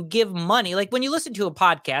comedy. You give money. Like when you listen to a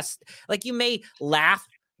podcast, like you may laugh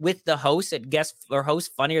with the host, guest or host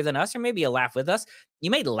funnier than us, or maybe you laugh with us. You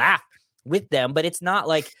may laugh with them, but it's not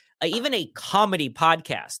like even a comedy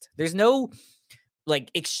podcast. There's no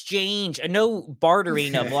like exchange and no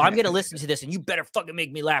bartering of, well, I'm going to listen to this and you better fucking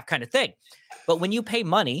make me laugh kind of thing. But when you pay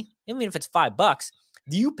money, even if it's $5,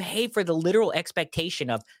 you pay for the literal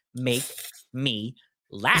expectation of make me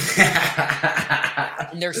laugh.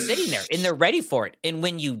 And they're sitting there and they're ready for it. And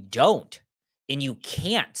when you don't and you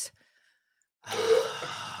can't,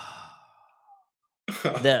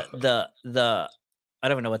 the I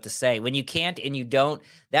don't know what to say. When you can't and you don't,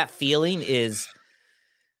 that feeling is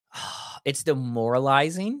it's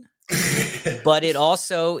demoralizing. But it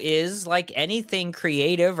also is like anything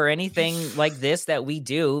creative or anything like this that we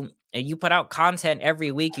do, and you put out content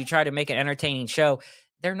every week, you try to make an entertaining show.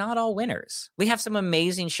 They're not all winners. We have some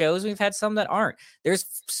amazing shows. We've had some that aren't. There's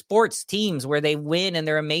sports teams where they win and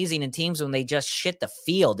they're amazing, and teams when they just shit the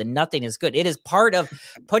field and nothing is good. It is part of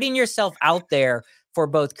putting yourself out there for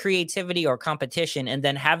both creativity or competition and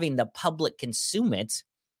then having the public consume it.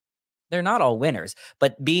 They're not all winners,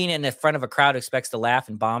 but being in the front of a crowd expects to laugh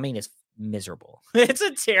and bombing is miserable. It's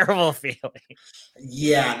a terrible feeling.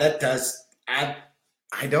 Yeah, that does. I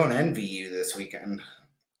don't envy you this weekend.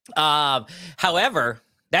 However,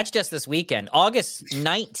 that's just this weekend. August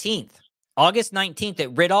 19th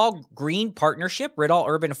at Ridall Green Partnership, Ridall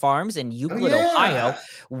Urban Farms in Euclid, Ohio.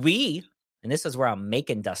 And this is where I'm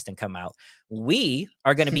making Dustin come out. We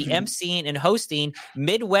are going to be emceeing and hosting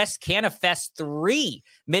Midwest CannaFest 3.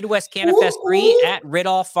 Midwest CannaFest 3 at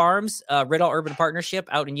Ridall Farms, Ridall Urban Partnership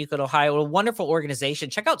out in Euclid, Ohio. A wonderful organization.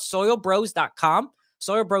 Check out soilbros.com.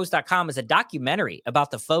 Soilbros.com is a documentary about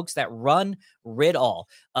the folks that run Ridall,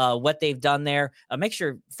 what they've done there. Make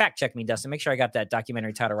sure, fact check me, Dustin. Make sure I got that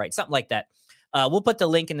documentary title right. Something like that. We'll put the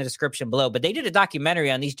link in the description below. But they did a documentary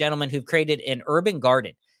on these gentlemen who've created an urban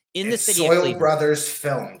garden in the city of Cleveland.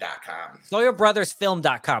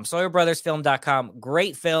 SoilBrothersFilm.com. SoilBrothersFilm.com.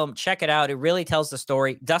 Great film. Check it out. It really tells the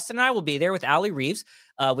story. Dustin and I will be there with Allie Reeves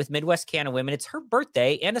with Midwest Canna Women. It's her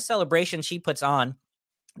birthday and a celebration she puts on.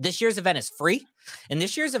 This year's event is free, and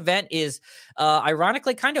this year's event is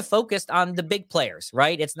ironically kind of focused on the big players,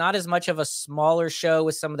 right? It's not as much of a smaller show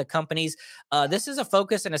with some of the companies. This is a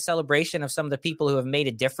focus and a celebration of some of the people who have made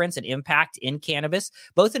a difference and impact in cannabis,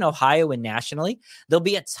 both in Ohio and nationally. There'll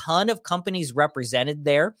be a ton of companies represented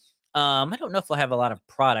there. I don't know if we'll have a lot of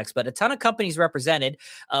products, but a ton of companies represented.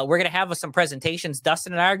 We're going to have some presentations.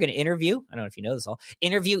 Dustin and I are going to interview. I don't know if you know this all.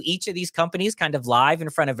 Interview each of these companies kind of live in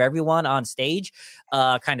front of everyone on stage,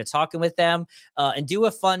 kind of talking with them and do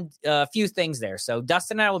a fun few things there. So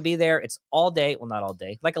Dustin and I will be there. It's all day. Well, not all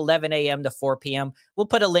day, like 11 a.m. to 4 p.m. We'll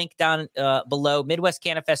put a link down below. Midwest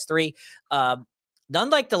CannaFest 3.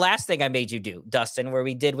 Unlike the last thing I made you do, Dustin, where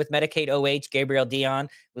we did with Medicaid OH, Gabrielle Dion.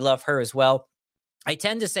 We love her as well. I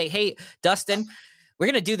tend to say, hey, Dustin, we're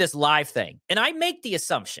going to do this live thing. And I make the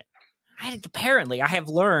assumption. Apparently, I have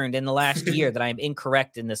learned in the last year that I am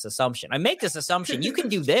incorrect in this assumption. I make this assumption. You can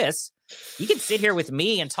do this. You can sit here with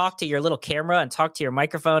me and talk to your little camera and talk to your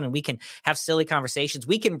microphone, and we can have silly conversations.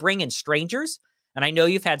 We can bring in strangers. And I know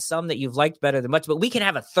you've had some that you've liked better than much, but we can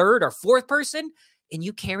have a third or fourth person, and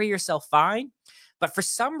you carry yourself fine. But for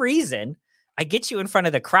some reason, I get you in front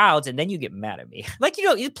of the crowds and then you get mad at me. Like,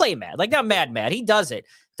 you play mad, like not mad. He does it.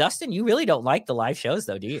 Dustin, you really don't like the live shows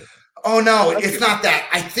though, do you? Oh no, it's not that.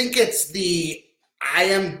 I think it's I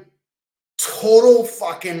am total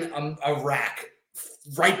fucking a wreck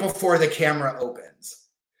right before the camera opens.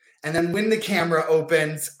 And then when the camera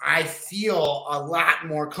opens, I feel a lot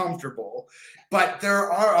more comfortable. But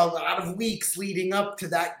there are a lot of weeks leading up to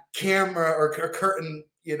that camera or curtain,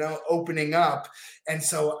 opening up. And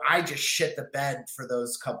so I just shit the bed for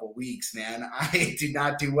those couple weeks, man. I do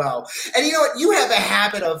not do well. And you know what? You have a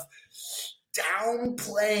habit of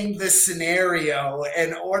downplaying the scenario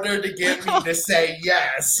in order to get me to say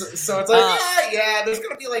yes. So it's like, yeah, there's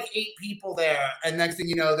going to be like 8 people there. And next thing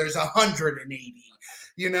you know, there's 180,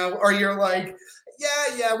 or you're like,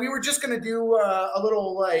 yeah, we were just going to do a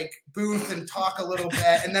little like booth and talk a little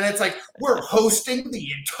bit. And then it's like, we're hosting the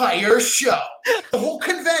entire show. The whole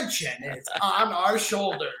convention is on our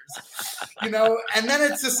shoulders, and then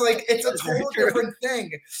it's just like, it's a total different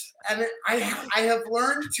thing. And I have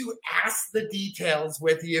learned to ask the details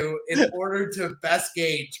with you in order to best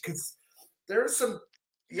gauge, because there's some,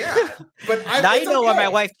 but now you know why my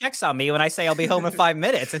wife checks on me when I say I'll be home in 5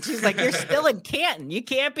 minutes, and she's like, "You're still in Canton. You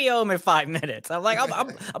can't be home in 5 minutes." I'm like, "I'm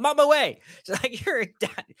on my way." She's like, "You're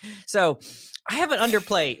done." So I have an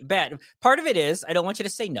underplay bet. Part of it is I don't want you to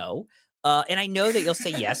say no, and I know that you'll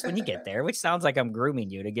say yes when you get there, which sounds like I'm grooming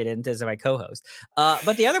you to get into as my co-host.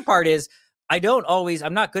 But the other part is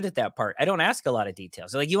I'm not good at that part. I don't ask a lot of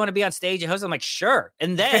details. So like, you want to be on stage and host? I'm like, sure.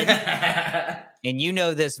 And then, and you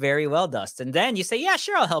know this very well, Dustin. Then you say, yeah,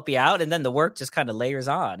 sure, I'll help you out. And then the work just kind of layers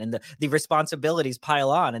on and the responsibilities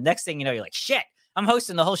pile on. And next thing you know, you're like, shit, I'm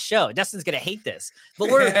hosting the whole show. Dustin's going to hate this, but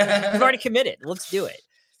we've already committed. Let's do it.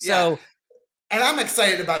 So, and I'm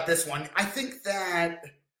excited about this one. I think that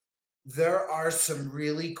there are some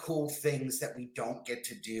really cool things that we don't get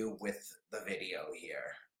to do with the video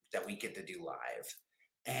here that we get to do live.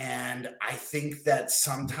 And I think that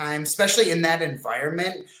sometimes, especially in that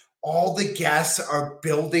environment, all the guests are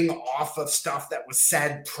building off of stuff that was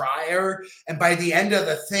said prior. And by the end of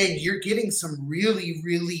the thing, you're getting some really,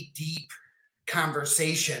 really deep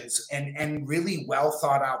conversations and really well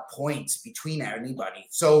thought out points between anybody.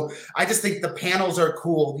 So I just think the panels are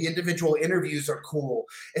cool. The individual interviews are cool.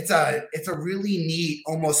 It's a really neat,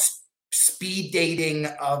 almost speed dating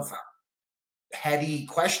of heady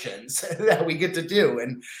questions that we get to do.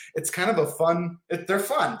 And it's kind of they're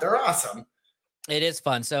fun. They're awesome. It is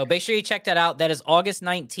fun. So make sure you check that out. That is August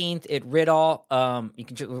 19th at Ridall. You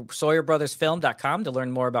can SawyerBrothersFilm.com to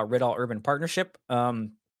learn more about Ridall Urban Partnership.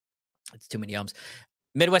 It's too many ums.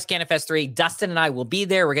 Midwest CannaFest 3. Dustin and I will be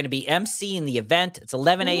there. We're going to be emceeing the event. It's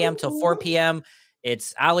 11 a.m. till 4 p.m.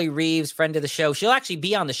 It's Allie Reeves, friend of the show. She'll actually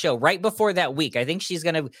be on the show right before that week. I think she's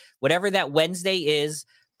going to, whatever that Wednesday is,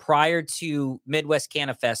 prior to Midwest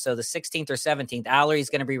CannaFest, so the 16th or 17th, Allie's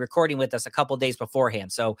going to be recording with us a couple days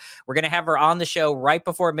beforehand. So we're going to have her on the show right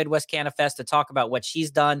before Midwest CannaFest to talk about what she's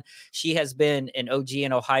done. She has been an OG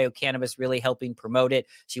in Ohio cannabis, really helping promote it.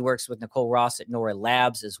 She works with Nicole Ross at Nora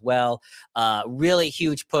Labs as well. Really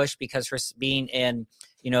huge push because her being in,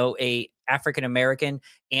 a African-American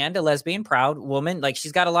and a lesbian proud woman, like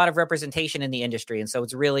she's got a lot of representation in the industry. And so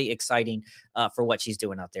it's really exciting for what she's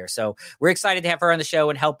doing out there. So we're excited to have her on the show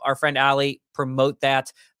and help our friend Allie promote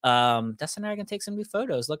that. Dustin and I are going to take some new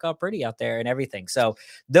photos. Look how pretty out there and everything. So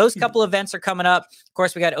those couple events are coming up. Of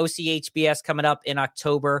course, we got OCHBS coming up in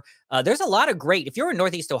October. There's a lot of great, if you're in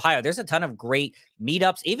Northeast Ohio, there's a ton of great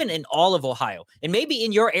meetups, even in all of Ohio and maybe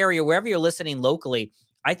in your area, wherever you're listening locally.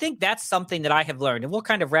 I think that's something that I have learned, and we'll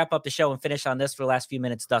kind of wrap up the show and finish on this for the last few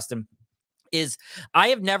minutes, Dustin, is I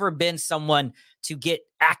have never been someone to get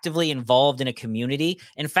actively involved in a community.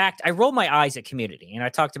 In fact, I roll my eyes at community, and I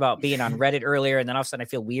talked about being on Reddit earlier, and then all of a sudden I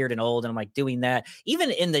feel weird and old, and I'm like doing that.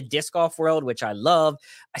 Even in the disc golf world, which I love,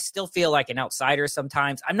 I still feel like an outsider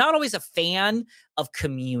sometimes. I'm not always a fan of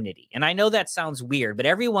community, and I know that sounds weird, but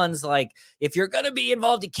everyone's like, if you're going to be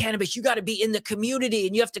involved in cannabis, you got to be in the community,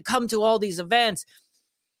 and you have to come to all these events.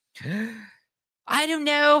 I don't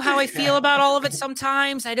know how I feel about all of it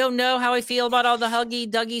sometimes. I don't know how I feel about all the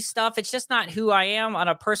huggy-duggy stuff. It's just not who I am on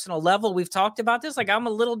a personal level. We've talked about this. Like, I'm a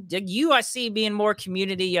little, I see being more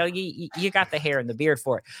community. You got the hair and the beard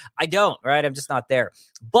for it. I don't, right? I'm just not there.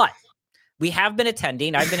 But we have been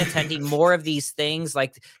attending. I've been attending more of these things,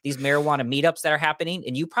 like these marijuana meetups that are happening.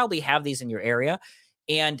 And you probably have these in your area.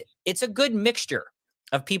 And it's a good mixture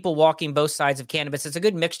of people walking both sides of cannabis. It's a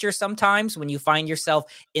good mixture sometimes when you find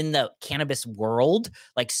yourself in the cannabis world,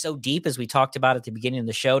 like so deep as we talked about at the beginning of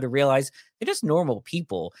the show, to realize they're just normal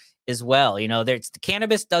people as well. There's the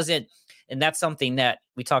cannabis doesn't, and that's something that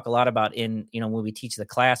we talk a lot about in, when we teach the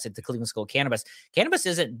class at the Cleveland School of Cannabis. Cannabis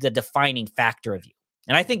isn't the defining factor of you.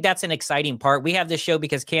 And I think that's an exciting part. We have this show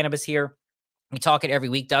because cannabis here. We talk it every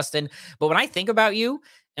week, Dustin. But when I think about you,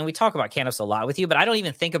 and we talk about cannabis a lot with you, but I don't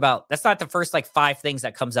even think about, that's not the first 5 things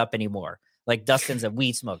that comes up anymore. Like Dustin's a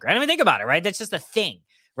weed smoker. I don't even think about it, right? That's just a thing,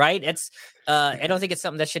 right? It's, I don't think it's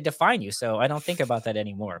something that should define you. So I don't think about that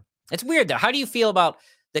anymore. It's weird though. How do you feel about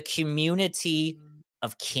the community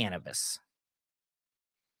of cannabis?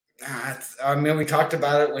 We talked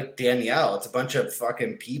about it with Danielle. It's a bunch of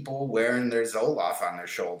fucking people wearing their Zoloft on their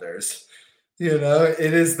shoulders. It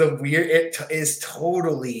is it is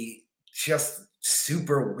totally just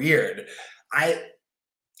super weird. I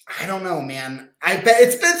don't know, man. I bet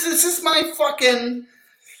this is my fucking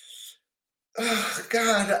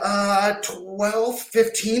 12th,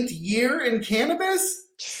 15th year in cannabis.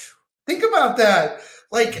 Think about that.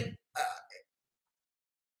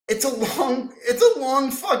 It's a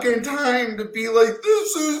long fucking time to be like,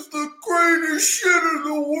 this is the greatest shit in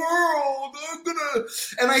the world.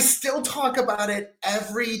 And I still talk about it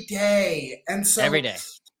every day. And so every day.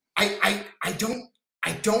 I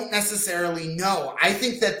don't necessarily know. I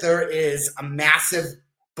think that there is a massive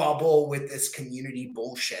bubble with this community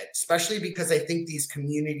bullshit, especially because I think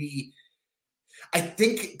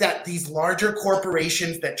that these larger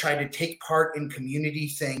corporations that try to take part in community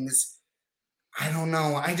things, I don't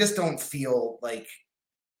know. I just don't feel like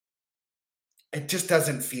it just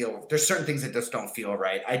doesn't feel, there's certain things that just don't feel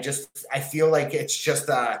right. I feel like it's just,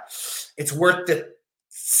 it's worth the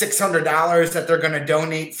 $600 that they're going to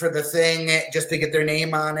donate for the thing just to get their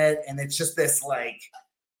name on it. And it's just this like,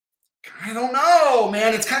 I don't know,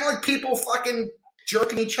 man. It's kind of like people fucking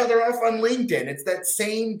jerking each other off on LinkedIn. It's that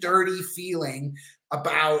same dirty feeling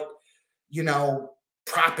about, you know,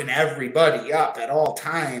 propping everybody up at all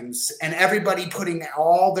times and everybody putting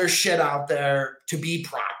all their shit out there to be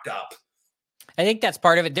propped up. I think that's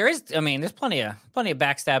part of it. There is, I mean, there's plenty of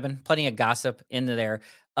backstabbing, plenty of gossip into there.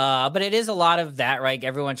 But it is a lot of that, right?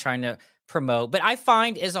 Everyone trying to promote. But I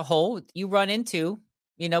find as a whole, you run into,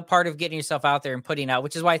 you know, part of getting yourself out there and putting out,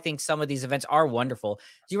 which is why I think some of these events are wonderful.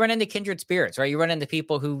 You run into kindred spirits, right? You run into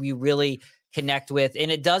people who you really connect with, and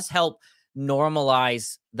it does help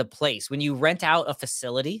normalize the place. When you rent out a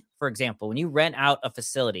facility, for example, when you rent out a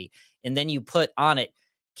facility and then you put on it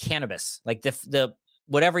cannabis, like the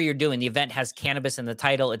whatever you're doing, the event has cannabis in the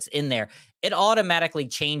title, it's in there. It automatically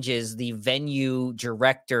changes the venue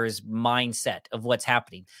director's mindset of what's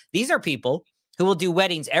happening. These are people who will do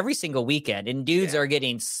weddings every single weekend, and dudes are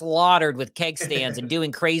getting slaughtered with keg stands and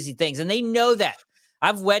doing crazy things. And they know that.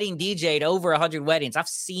 I've wedding DJ'd over 100 weddings. I've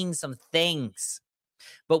seen some things.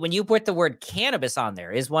 But when you put the word cannabis on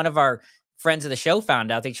there, is one of our friends of the show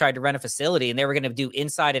found out. They tried to rent a facility and they were going to do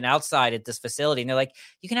inside and outside at this facility. And they're like,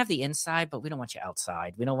 you can have the inside, but we don't want you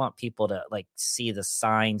outside. We don't want people to like see the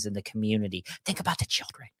signs in the community. Think about the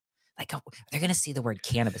children. Like, oh, they're going to see the word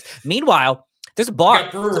cannabis. Meanwhile, there's a bar,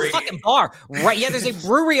 there's a fucking bar, right? Yeah, there's a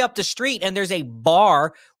brewery up the street and there's a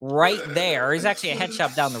bar right there. There's actually a head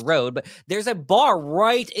shop down the road, but there's a bar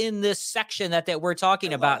right in this section that we're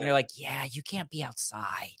talking about. And they're like, yeah, you can't be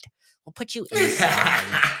outside. We'll put you inside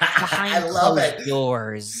behind closed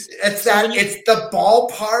doors. It's it's the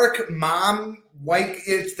ballpark, mom, white.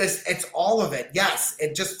 It's all of it. Yes,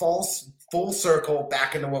 it just falls full circle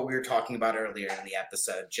back into what we were talking about earlier in the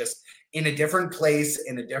episode. Just in a different place,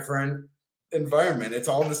 in a different environment. It's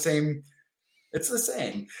all the same. It's the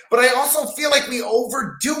same. But I also feel like we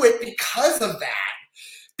overdo it because of that.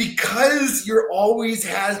 Because you're always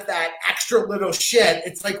has that extra little shit.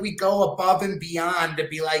 It's like we go above and beyond to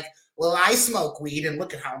be like, well, I smoke weed and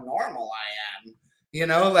look at how normal I am. You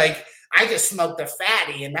know, like I just smoked a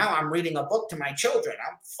fatty and now I'm reading a book to my children.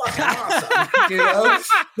 I'm fucking awesome. You know,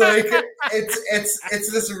 like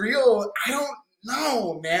it's this real, I don't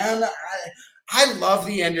know, man. I love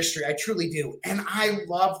the industry. I truly do. And I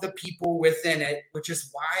love the people within it, which is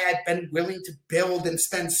why I've been willing to build and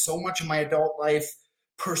spend so much of my adult life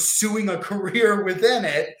pursuing a career within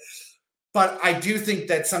it. But I do think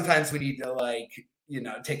that sometimes we need to like, you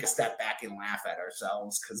know, take a step back and laugh at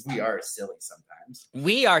ourselves because we are silly sometimes.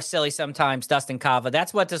 We are silly sometimes, Dustin Kava.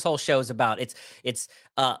 That's what this whole show is about. It's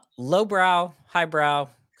lowbrow, highbrow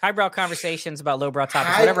conversations about lowbrow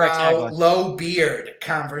topics, whatever I tag on. Low beard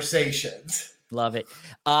conversations. Love it.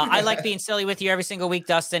 I like being silly with you every single week,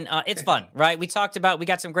 Dustin. It's fun, right? We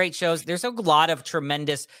got some great shows. There's a lot of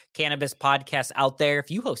tremendous cannabis podcasts out there. If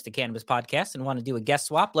you host a cannabis podcast and want to do a guest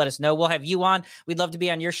swap, let us know. We'll have you on. We'd love to be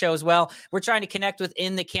on your show as well. We're trying to connect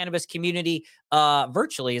within the cannabis community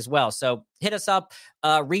virtually as well. So hit us up,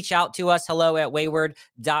 reach out to us,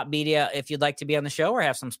 hello@wayward.media if you'd like to be on the show or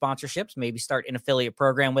have some sponsorships, maybe start an affiliate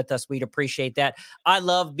program with us. We'd appreciate that. I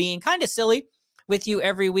love being kind of silly with you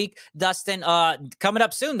every week, Dustin. Coming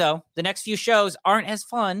up soon, though, the next few shows aren't as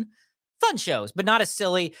fun shows, but not as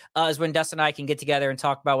silly as when Dustin and I can get together and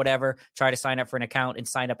talk about whatever, try to sign up for an account and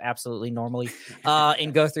sign up absolutely normally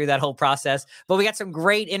and go through that whole process. But we got some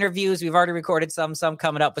great interviews. We've already recorded some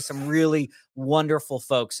coming up with some really wonderful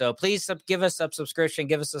folks. So please give us a subscription,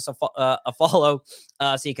 give us a follow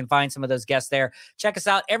so you can find some of those guests there. Check us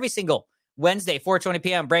out every single Wednesday, 4:20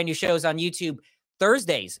 p.m. Brand new shows on YouTube.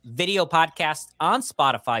 Thursdays, video podcast on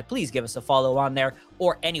Spotify. Please give us a follow on there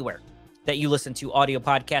or anywhere that you listen to audio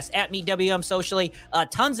podcasts at MeetWM socially.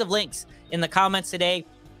 Tons of links in the comments today.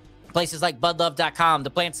 Places like budlove.com,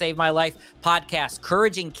 the Plant Saved My Life podcast,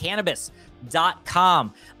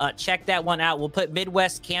 couragingcannabis.com. Check that one out. We'll put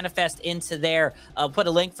Midwest CannaFest into there. I'll put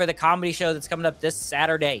a link for the comedy show that's coming up this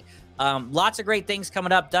Saturday. Lots of great things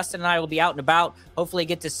coming up. Dustin and I will be out and about. Hopefully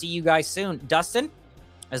get to see you guys soon. Dustin,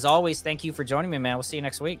 as always, thank you for joining me, man. We'll see you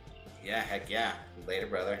next week. Yeah, heck yeah. Later,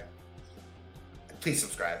 brother. Please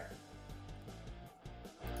subscribe.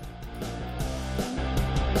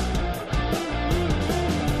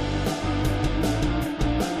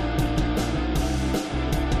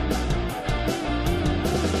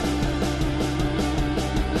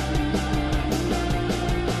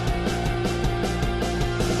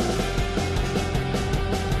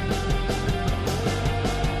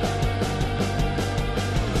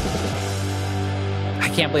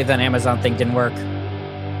 can't believe that Amazon thing didn't work.